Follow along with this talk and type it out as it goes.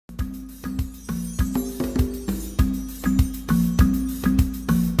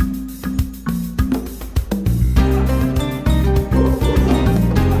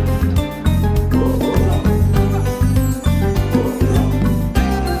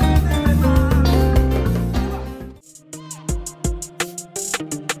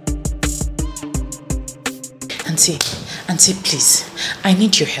Auntie, please, I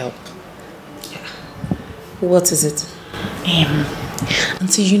need your help. What is it?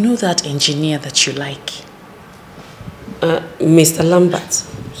 Auntie, you know that engineer that you like? Mr. Lambert?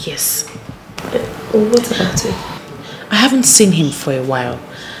 Yes. What about him? I haven't seen him for a while,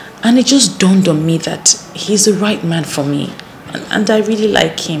 and it just dawned on me that he's the right man for me, and I really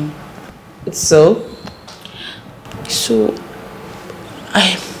like him. So? So,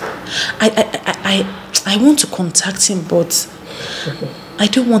 I want to contact him, but I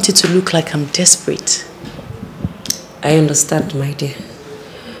don't want it to look like I'm desperate. I understand, my dear.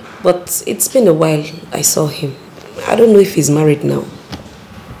 But it's been a while I saw him. I don't know if he's married now.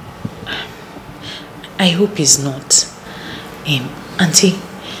 I hope he's not. Auntie,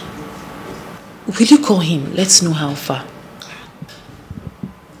 will you call him? Let's know how far.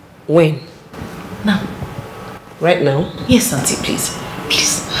 When? Now. Right now? Yes, Auntie, please.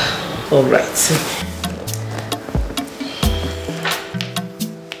 Please. All right.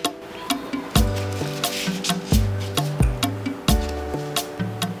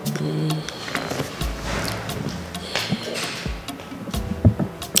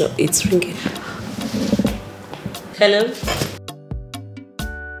 Oh, it's ringing. Hello?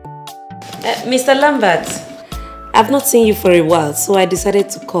 Mr. Lambert, I've not seen you for a while, so I decided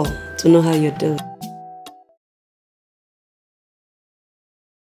to call to know how you're doing.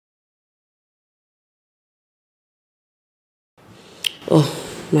 Oh,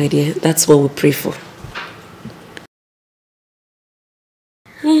 my dear, that's what we pray for.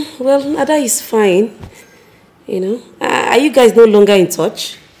 Well, Ada is fine. You know, are you guys no longer in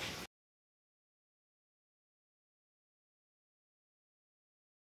touch?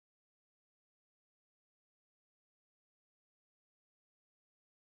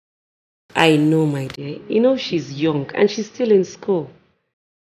 I know, my dear. You know, she's young and she's still in school.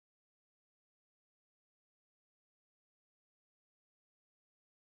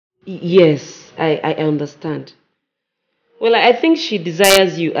 Yes, I understand. Well, I think she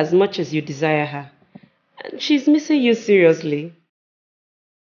desires you as much as you desire her. And she's missing you seriously.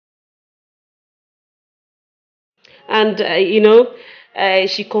 And,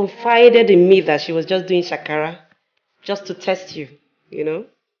 she confided in me that she was just doing shakara just to test you, you know?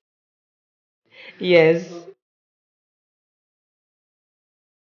 Yes.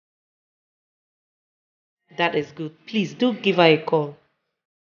 That is good. Please do give her a call.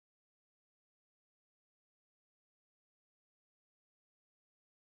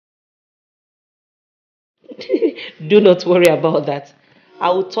 Do not worry about that. I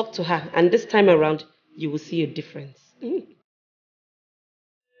will talk to her, and this time around, you will see a difference.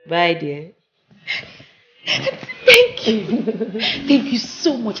 Bye, dear. Thank you. Thank you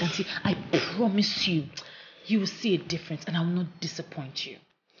so much, Auntie. I promise you, you will see a difference and I will not disappoint you.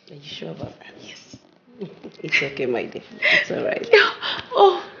 Are you sure about that? Yes. It's okay, my dear. It's all right.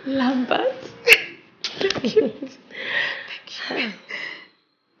 Oh, Lambert. Thank you. Thank you.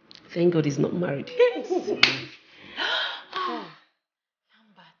 Thank God he's not married. Yes. Oh, Lambert.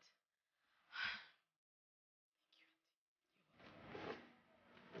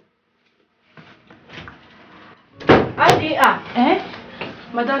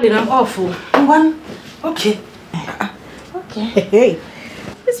 My darling, I'm awful. One. Okay. Okay. Hey,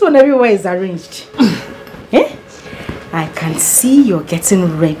 this one everywhere is arranged. Eh? I can see you're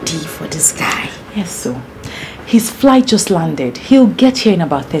getting ready for this guy. Yes, so. His flight just landed. He'll get here in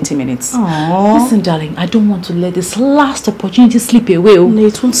about 30 minutes. Aww. Listen, darling, I don't want to let this last opportunity slip away. No,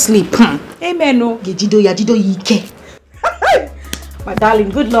 it won't sleep. Amen. No. My darling,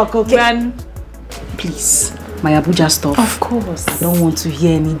 good luck, okay? Run. Please, my Abuja stuff. Of course. I don't want to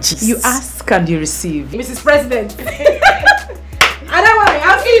hear any gist. You ask and you receive. Mrs. President. I don't worry.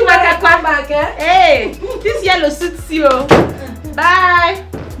 I'll see you when I come back, eh? Hey, this yellow suits you. Bye.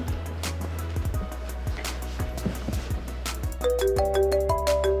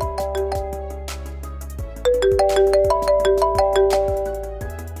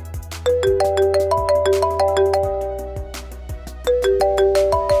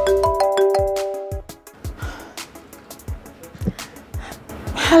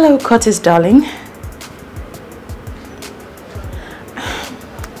 Hello, Curtis, darling.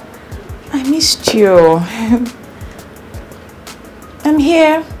 I missed you. I'm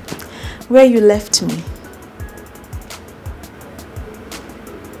here, where you left me.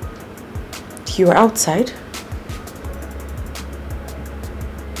 You were outside?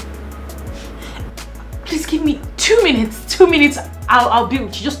 Please give me 2 minutes. 2 minutes. I'll be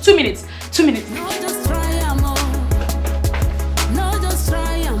with you. Just 2 minutes. 2 minutes.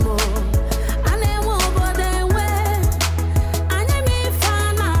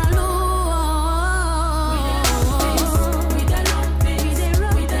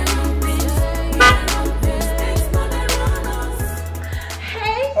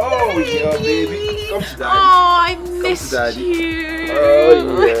 Oh, yeah, baby. Come to daddy. Oh, I miss you.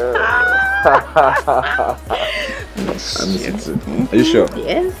 Oh, yeah. I miss you too. Are you sure?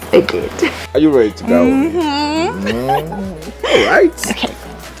 Yes, I did. Are you ready to go? All right. Okay.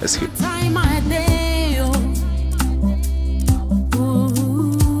 Let's go.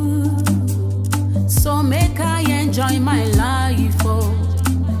 So make I enjoy my life, oh.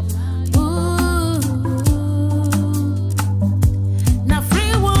 Now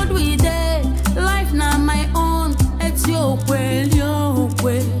free world we day, life now my own. It's your way, your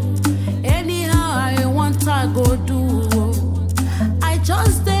way. Anyhow I want I go do. I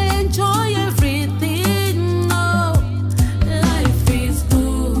just enjoy everything, oh. Life is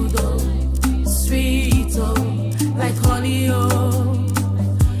good, oh, sweet, oh, like honey, oh.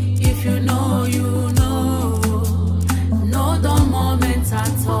 If you know, you know, no the moment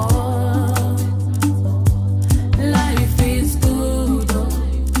at all. Life is good,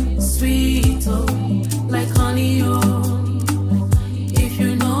 oh, sweet, oh, like honey, oh. If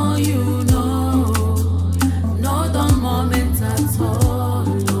you know, you know, no the moment at all.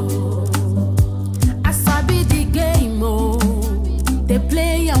 Oh. I sabi the game, oh, they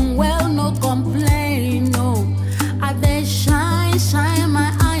play and well, no complain, no. I they shine, shine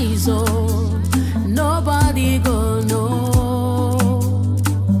my eyes, oh, nobody go know.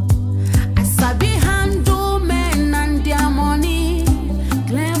 I sabi handle men and their money,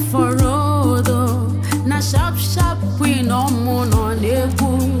 clear for road, oh. Na sharp sharp we no moon on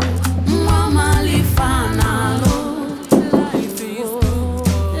egu. Mama lifana lo.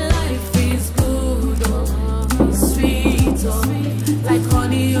 Life is good, oh, sweet, oh, like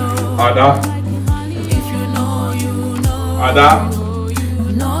honey, oh. Ada. If you know, you know. Ada.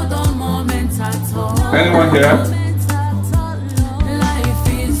 No the moment at all. Anyone here? Life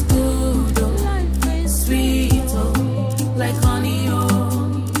is good, oh, sweet, oh, like honey, oh.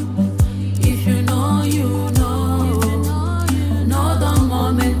 If you know, you know, no the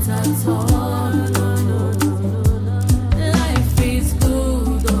moment at all. Life is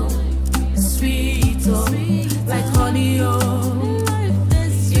good, oh, sweet, oh, like honey, oh.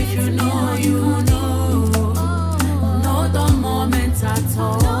 If you know, you know, no the moment at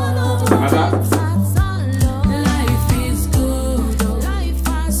all. Ada. Life is good, oh,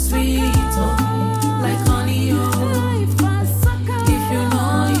 sweet, oh, like honey, oh. If you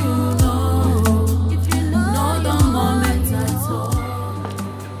know, you know the moment at all.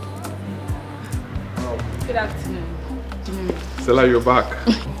 Good afternoon. Stella, you're back.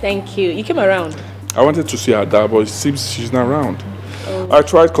 Thank you. You came around. I wanted to see Ada, but it seems she's not around. I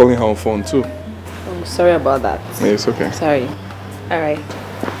tried calling her on phone too. Oh, sorry about that. Yeah, it's okay. Sorry. All right.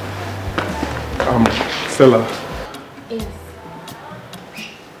 Stella. Yes.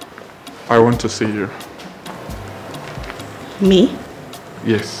 I want to see you. Me?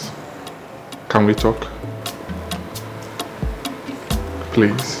 Yes. Can we talk?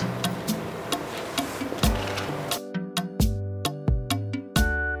 Please.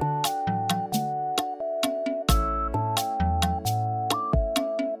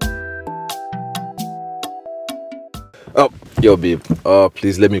 Oh, yo, babe.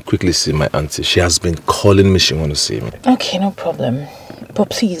 Please let me quickly see my auntie. She has been calling me. She wants to see me. Okay, no problem. But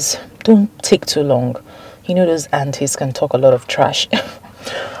please, don't take too long. You know those aunties can talk a lot of trash.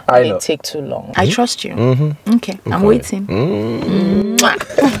 I know. They take too long. I trust you. Okay, I'm coming. waiting.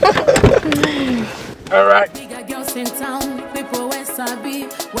 All right. Bigger girls in town, people we sabi,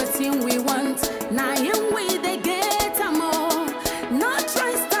 what's we want. Now him we they get a more. No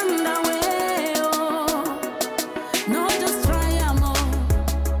try stand away, oh. No just try a more.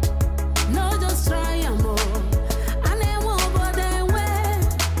 No just try a more. And they won't bother way.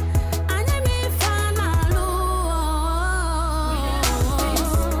 And they me fan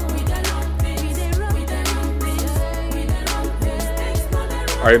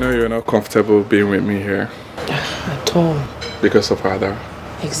I know you're not comfortable being with me here At all. because of Ada.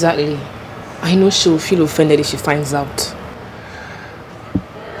 Exactly. I know she'll feel offended if she finds out.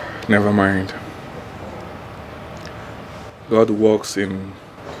 Never mind. God works in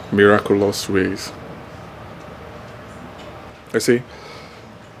miraculous ways. You see,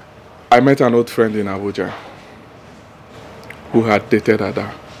 I met an old friend in Abuja who had dated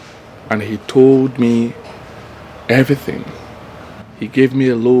Ada, and he told me everything. He gave me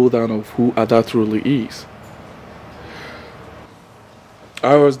a lowdown of who Ada truly is.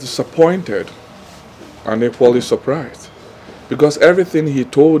 I was disappointed and equally surprised because everything he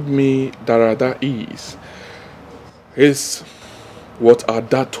told me that Ada is what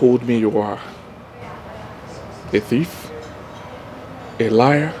Ada told me you are. A thief, a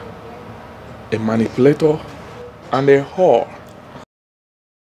liar, a manipulator, and a whore.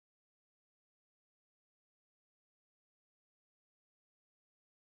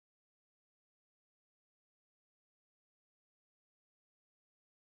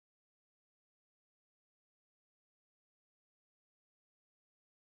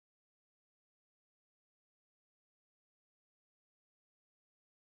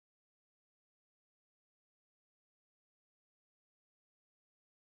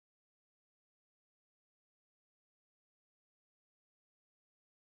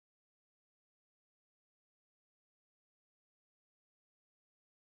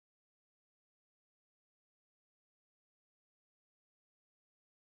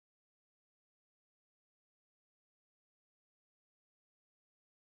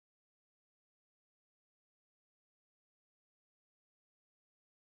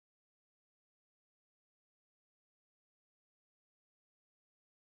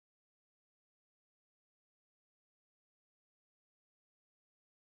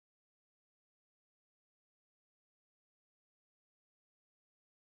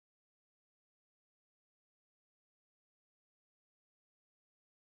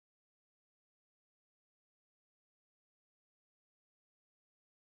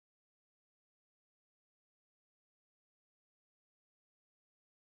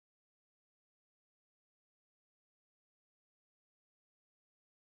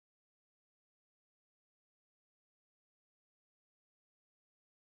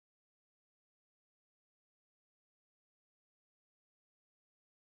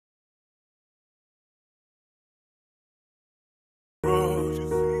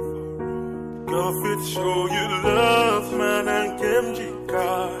 No fit show you love, man, and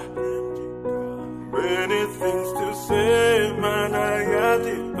Kemjika. Many things to say, man, I got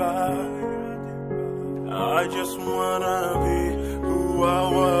it back. I just wanna be who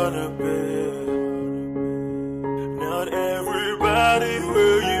I wanna be. Not everybody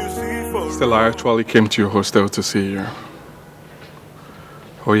will you see for. Still, I actually came to your hostel to see you.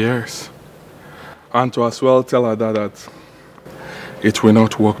 Oh yes. And to as well tell her that it will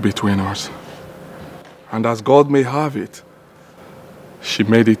not work between us. And as God may have it, she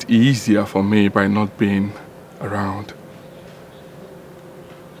made it easier for me by not being around.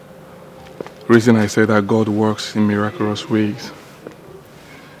 Reason I say that God works in miraculous ways.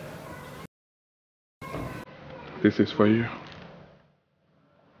 This is for you.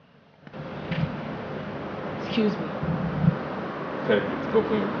 Excuse me. Take it.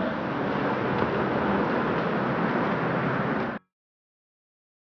 Open your hand.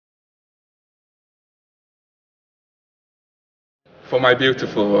 For my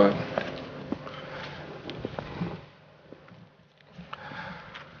beautiful one.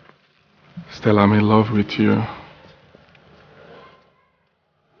 Still, I'm in love with you.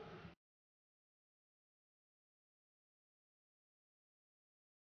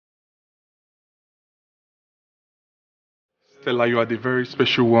 Stella, you are the very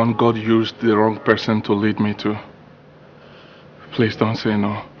special one God used the wrong person to lead me to. Please don't say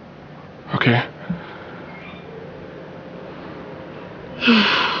no. Okay?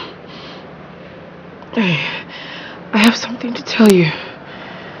 I have something to tell you.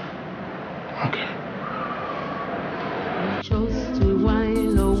 Okay. Chose to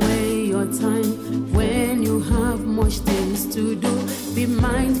while away your time when you have much things to do. Be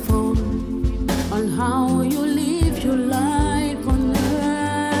mindful on how you live your life on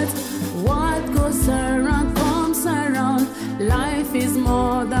earth. What goes around comes around. Life is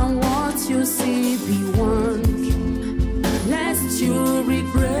more than what you see. Be warned, lest you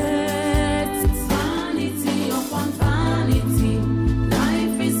regret. Vanity upon vanity.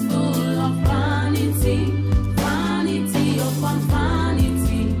 Life is full of vanity. Vanity upon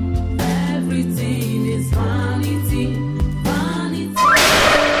vanity. Everything is vanity. Vanity.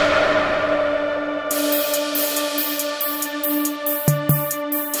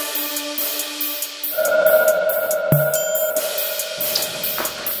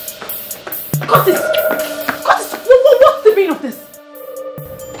 Curtis! Curtis! What's the meaning of this?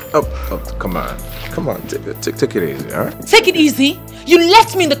 Oh, come on. Come on, take it easy, huh? Take it easy. You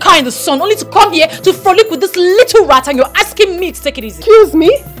left me in the car in the sun only to come here to frolic with this little rat, and you're asking me to take it easy. Excuse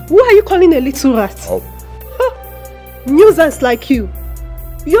me? Who are you calling a little rat? Oh. Huh. Nuisance like you.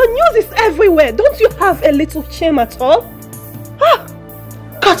 Your news is everywhere. Don't you have a little shame at all? Huh.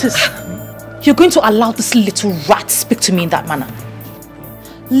 Curtis, you're going to allow this little rat speak to me in that manner.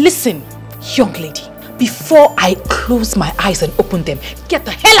 Listen, young lady, before I close my eyes and open them, get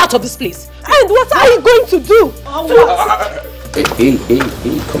the hell out of this place. And what are you going to do? Hey,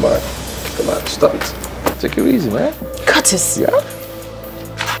 come on. Come on, stop it. Take it easy, man. Curtis. Yeah?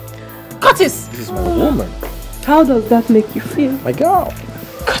 Curtis. This is my woman. How does that make you feel? My girl.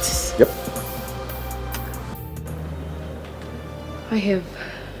 Curtis. Yep.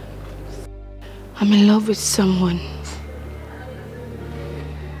 I'm in love with someone.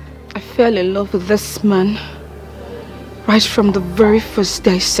 I fell in love with this man right from the very first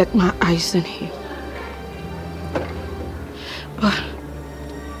day I set my eyes on him. But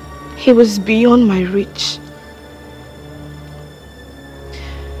he was beyond my reach.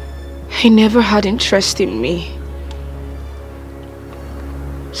 He never had interest in me.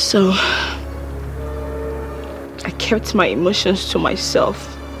 So I kept my emotions to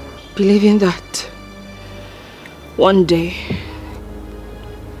myself, believing that one day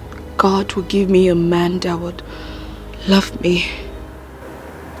God would give me a man that would love me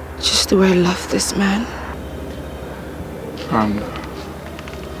just the way I love this man. And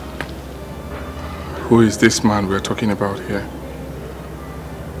who is this man we're talking about here?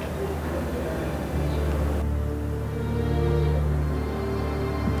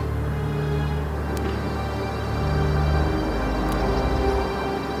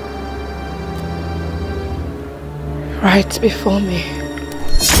 Right before me,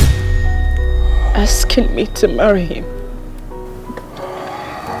 asking me to marry him.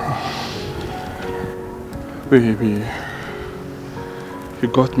 Baby, you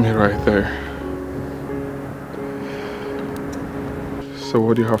got me right there. So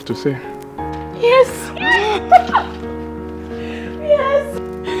what do you have to say? Yes! Yes! Yes!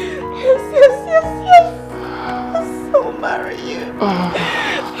 I'll marry you.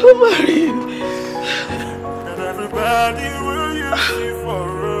 I'll marry you. And everybody will use you for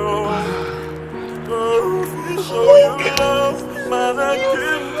real. show you love, man, I give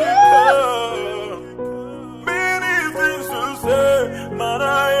you love. Many things to say, man, I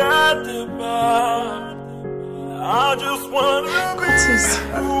had to buy. I just wanna be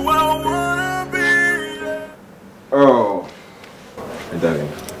who I wanna be. Oh. Hey,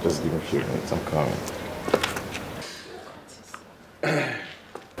 darling, just give me a few minutes, I'm coming.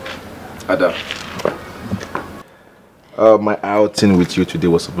 Ada. My outing with you today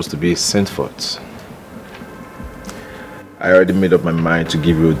was supposed to be sent forth. I already made up my mind to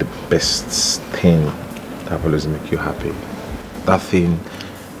give you the best thing that will always make you happy. That thing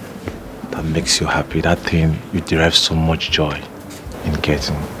that makes you happy, that thing you derive so much joy in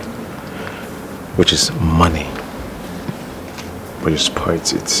getting, which is money. But you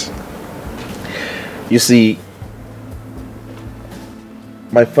spoiled it. You see,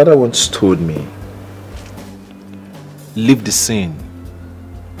 my father once told me, leave the scene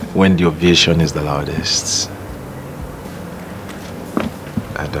when the ovation is the loudest.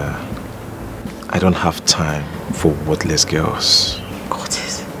 And I don't have time for worthless girls.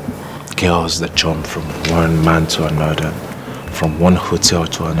 Girls that jump from one man to another, from one hotel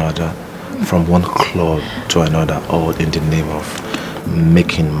to another, from one club to another, all in the name of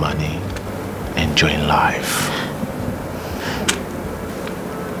making money, enjoying life.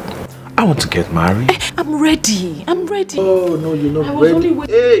 I want to get married. I'm ready. I'm ready. Oh, no, you're not ready. I was only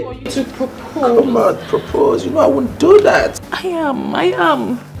waiting for you to propose. Come on, propose. You know I won't do that. I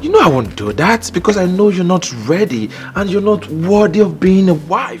am. You know I won't do that because I know you're not ready and you're not worthy of being a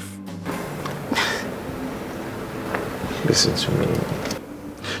wife. Listen to me.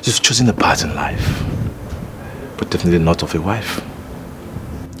 You've chosen a path in life, but definitely not of a wife.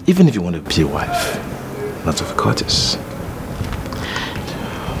 Even if you want to be a wife, not of a Curtis.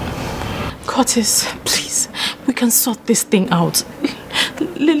 Curtis, please, we can sort this thing out.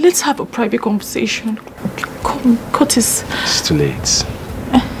 Let's have a private conversation. Come, Curtis. It's too late.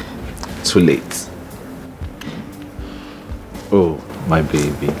 Too late. Oh, my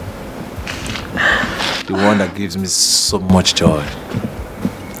baby. The one that gives me so much joy.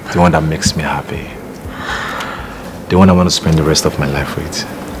 The one that makes me happy. The one I want to spend the rest of my life with.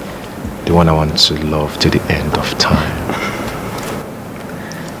 The one I want to love till the end of time.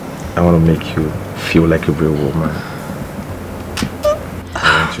 I want to make you feel like a real woman.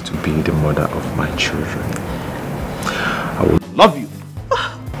 I want you to be the mother of my children. I will love you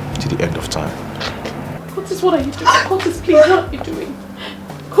till the end of time. Curtis, what are you doing? Curtis, please, what are you doing?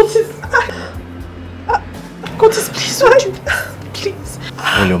 Curtis. Curtis, please, would you? Please.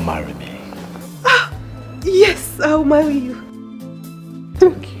 Will you marry me? Yes, I'll marry you.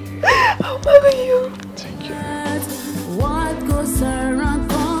 Thank you. I'll marry you. Thank you. What goes around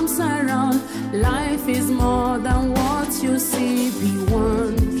comes around. Life is more than what you see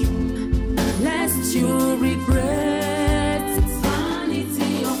beyond. Lest you regret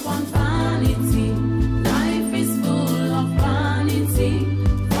vanity upon vanity. Life is full of vanity.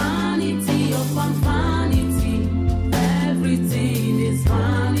 Vanity upon vanity. Everything is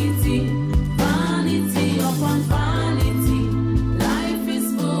vanity. Vanity upon vanity. Life is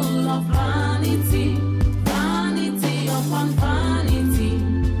full of vanity. Vanity upon vanity.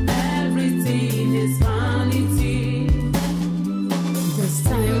 Everything is vanity. There's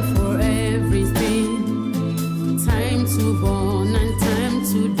time for everything. Time to born and time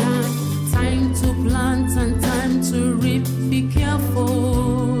to die. Time to plant and time to reap. Be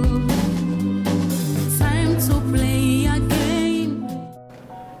careful. Time to play a game.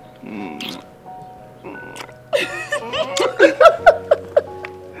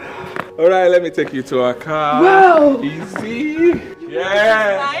 All right, let me take you to our car. Wow. Easy.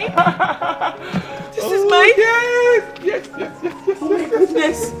 Yeah. This is mine? Yes. Oh my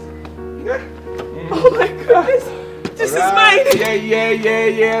goodness. Yeah. Oh my goodness. This is mine.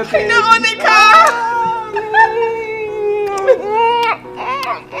 Yeah. I now own a car.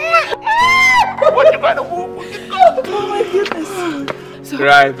 Oh my goodness. So,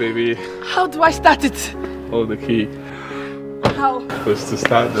 Right, baby. how do I start it? Hold the key. How? Because to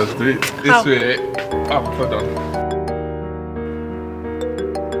start, just do it this How? way. Up, hold on.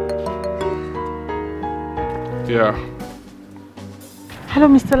 Yeah. Hello,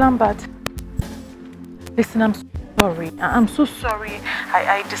 Mr. Lambert. Listen, I'm sorry. I'm so sorry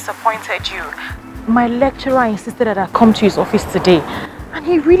I disappointed you. My lecturer insisted that I come to his office today. And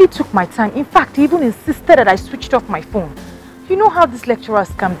he really took my time. In fact, he even insisted that I switched off my phone. You know how these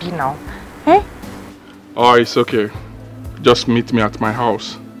lecturers can be now. Eh? Oh, it's okay. Just meet me at my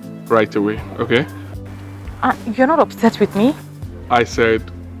house right away, okay? You're not upset with me? I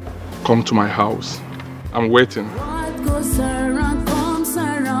said, come to my house. I'm waiting. What goes around comes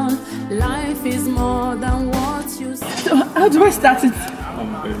around. Life is more than what So how do I start it?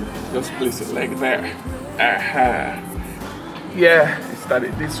 Baby, just place it like there. Yeah, start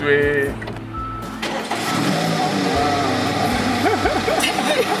it this way.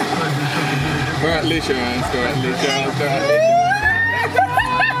 Congratulations.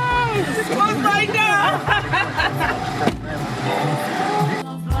 Oh my God!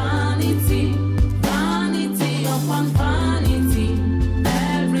 Vanity, vanity upon vanity.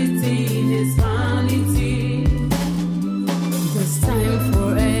 Everything is vanity. There's time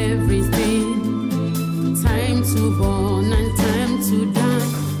for everything. Time to born and time to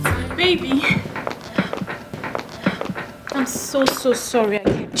die. Baby, I'm so sorry I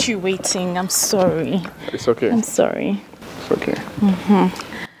kept you waiting. I'm sorry. It's okay. I'm sorry. It's okay.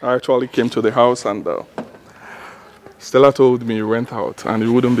 I actually came to the house and Stella told me you went out and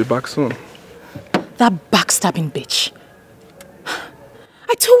you wouldn't be back soon. That backstabbing bitch.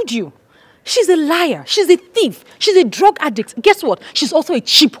 I told you. She's a liar. She's a thief. She's a drug addict. Guess what? She's also a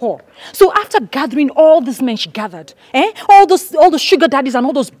cheap whore. So after gathering all these men she gathered, all the sugar daddies and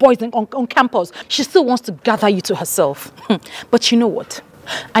all those boys on campus, she still wants to gather you to herself. But you know what?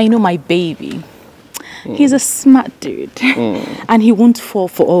 I know my baby. He's a smart dude. And he won't fall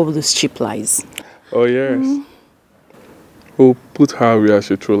for all those cheap lies. Oh, yes. Who put her where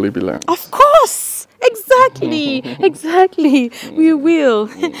she truly belongs. Of course! Exactly! Exactly! We will.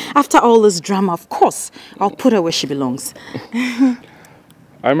 After all this drama, of course, I'll put her where she belongs.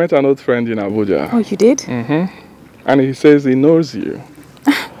 I met an old friend in Abuja. Oh, you did? And he says he knows you.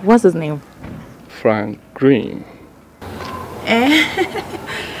 What's his name? Frank Green.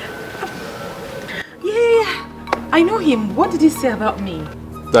 Yeah, I know him. What did he say about me?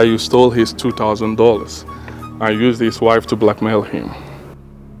 That you stole his $2,000 and used his wife to blackmail him.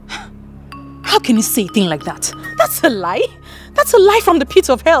 How can you say a thing like that? That's a lie. That's a lie from the pit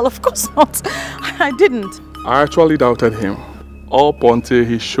of hell. Of course not. I didn't. I actually doubted him up until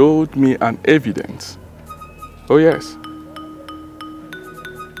he showed me an evidence. Oh yes.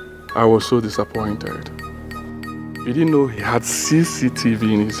 I was so disappointed. You didn't know he had CCTV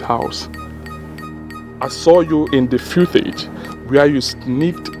in his house. I saw you in the footage where you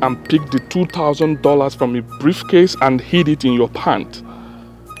sneaked and picked the $2,000 from a briefcase and hid it in your pant.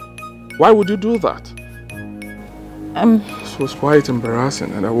 Why would you do that? This was quite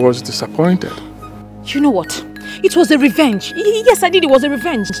embarrassing and I was disappointed. You know what? It was a revenge. Yes, I did. It was a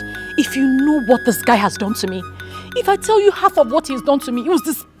revenge. If you know what this guy has done to me, if I tell you half of what he's done to me, it was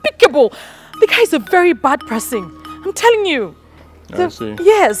despicable. The guy is a very bad person. I'm telling you. I see.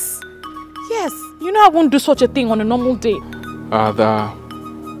 Yes. Yes. You know I won't do such a thing on a normal day. I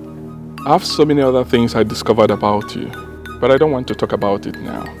have so many other things I discovered about you, but I don't want to talk about it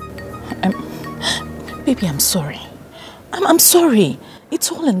now. Baby, I'm sorry. I'm sorry. It's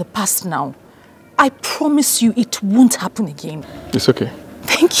all in the past now. I promise you it won't happen again. It's okay.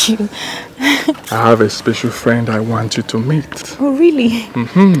 Thank you. I have a special friend I want you to meet. Oh, really?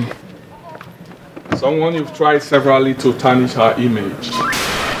 Someone you've tried severally to tarnish her image.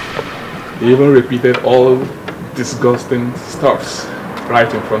 He even repeated all disgusting stuffs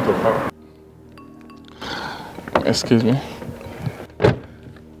right in front of her. Excuse me.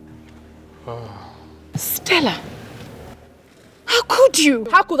 Stella, how could you?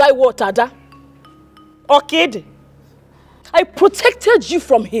 How could I what, Ada? Okay. I protected you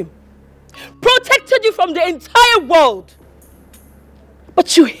from him. Protected you from the entire world.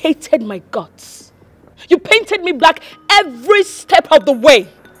 But you hated my guts. You painted me black every step of the way.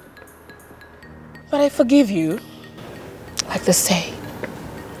 But I forgive you. Like they say,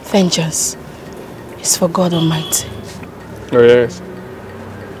 vengeance is for God Almighty. Oh yes.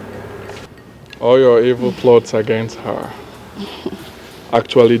 All your evil plots against her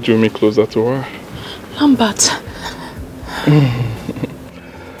actually drew me closer to her. Lambert.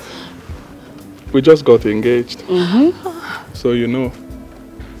 We just got engaged. So you know.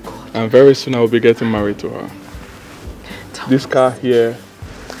 And very soon I'll be getting married to her. This car here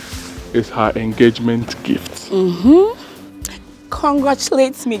is her engagement gift.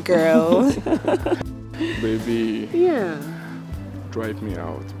 Congratulate me, girl. Baby. Yeah. Drive me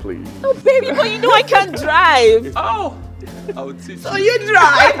out, please. Oh, baby, but you know I can't drive. Oh! I'll teach you. So you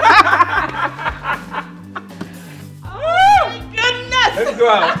drive. Oh, my goodness. Let's go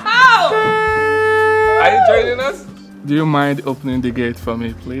out. Oh. Are you joining us? Do you mind opening the gate for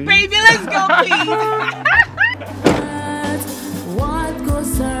me, please? Baby, let's go, please. What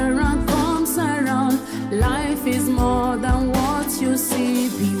goes around comes around. Life is more than what you see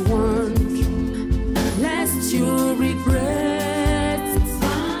beyond. Lest you regret.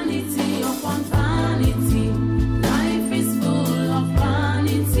 Vanity upon vanity. Life is full of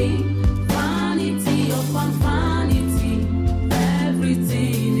vanity. Vanity upon vanity.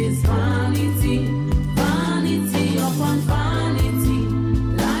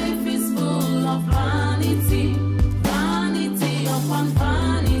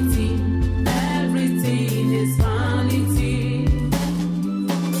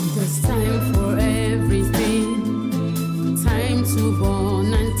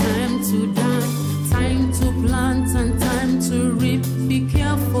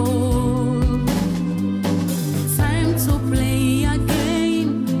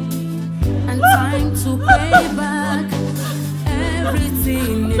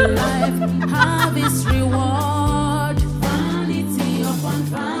 life have its reward. Vanity upon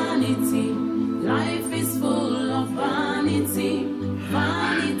vanity, life is full of vanity.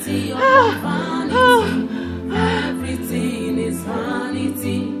 Vanity upon vanity, everything is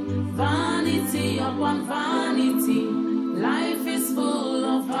vanity. Vanity upon vanity, life is full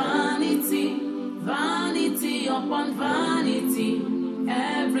of vanity. Vanity upon vanity,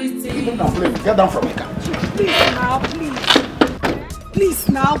 everything. Get down from my car. Please now, please. Please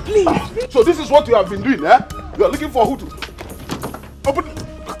now, please. So this is what you have been doing, eh? You are looking for who to open.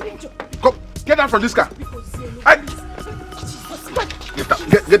 Come, get down from this car.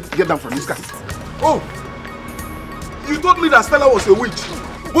 Get down from this car. Oh, you told me that Stella was a witch,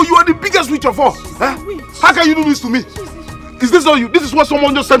 but you are the biggest witch of all. Eh? How can you do this to me? Is this all you? This is what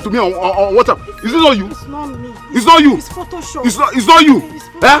someone just sent to me on WhatsApp. Is this all you? It's not me. It's not you. It's Photoshop. It's not you.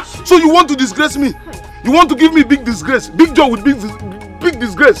 Eh? So you want to disgrace me? You want to give me big disgrace, big job with big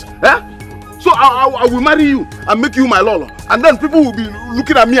disgrace? Eh? So I will marry you and make you my lolo, and then people will be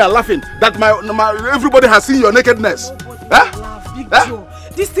looking at me and laughing that everybody has seen your nakedness. Eh? Big Joe.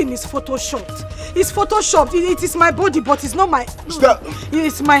 This thing is photoshopped. It's photoshopped. It is my body, but it's not my.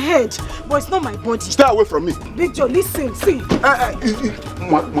 It's my head, but it's not my body. Stay away from me. Big Joe, listen, see.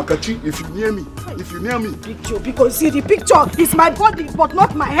 Makachi, if you near me, Big Joe, because see the picture is my body, but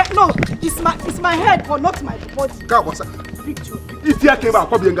not my head. No, it's my head, but not my body. Big Joe. If you came out,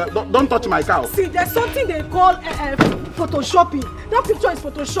 don't touch my cow. See, there's something they call photoshopping. That picture is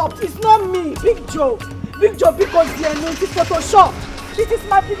photoshopped. It's not me, Big Joe. Big Joe, because it is photoshopped. It is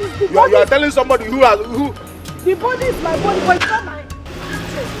my body. You are telling somebody who. The body is my body, but it's not my.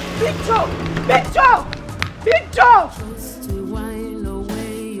 Big Joe! Big Joe! Big Joe!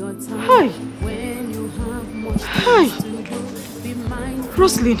 Hi! Hi!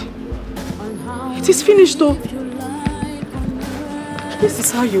 Roslyn! It is finished though. This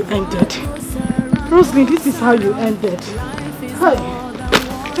is how you ended. Roslyn, this is how you ended. Hi!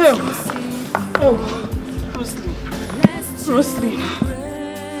 Oh! Roslyn!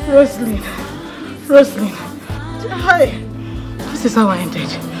 Hi! This is how I ended.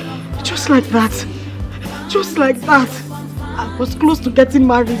 Just like that. Just like that. I was close to getting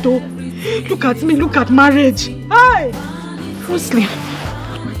married though. Look at me, look at marriage. Hi! Roslyn.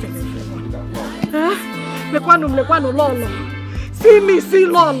 Lekwano Lolo. See me, see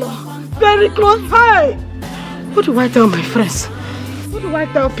Lolo. Very close. Hi! What do I tell my friends? What do I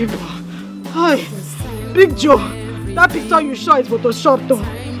tell people? Hi! Big Joe. That picture you saw is photoshopped though.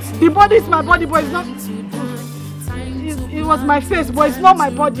 The body is my body, but it's not. It was my face, but it's not my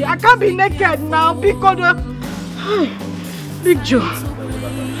body. I can't be naked now because. Hi, Big Joe.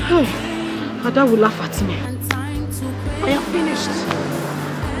 Hi, Ada will laugh at me. I am finished.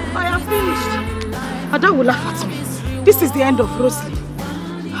 Ada will laugh at me. This is the end of Roslyn.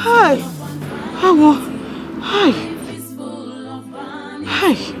 Hi,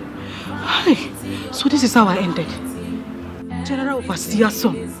 Hi. So this is how I ended. General Overseer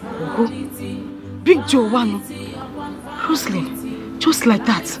son. Big Joe one. Roslyn, just like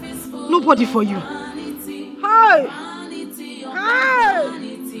that. Nobody for you. Hi!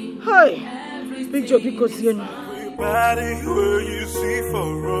 Big Joe, because you know. Everybody where you see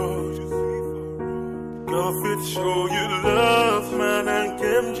for road. Go fit show you love, man, and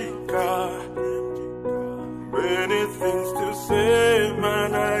Kimjika. Many things to say,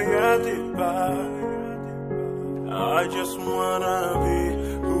 man, I got it back. I just wanna be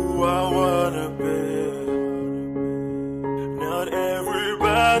who I wanna be. Not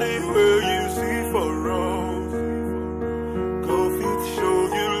everybody will you see for rose. Go fit show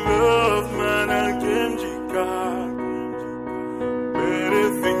you love, man, and Kimjika. Many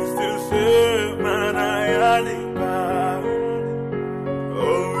things to say, man, I had it back.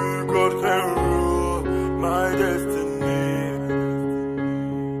 Only God can rule my destiny.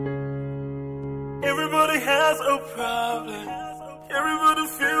 Everybody has a problem. Everybody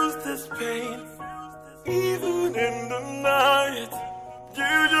feels this pain. Even in the night,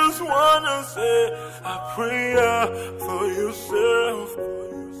 you just wanna say a prayer for yourself.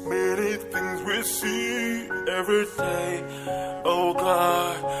 Many things we see every day. Oh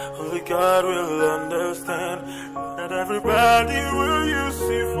God, only God will understand. Not everybody will you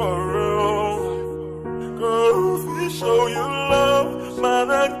see for real. Go show you love, man,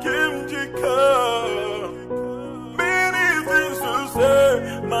 and Kimjika. Many things to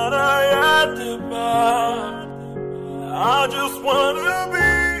say, man, I had to buy. I just wanna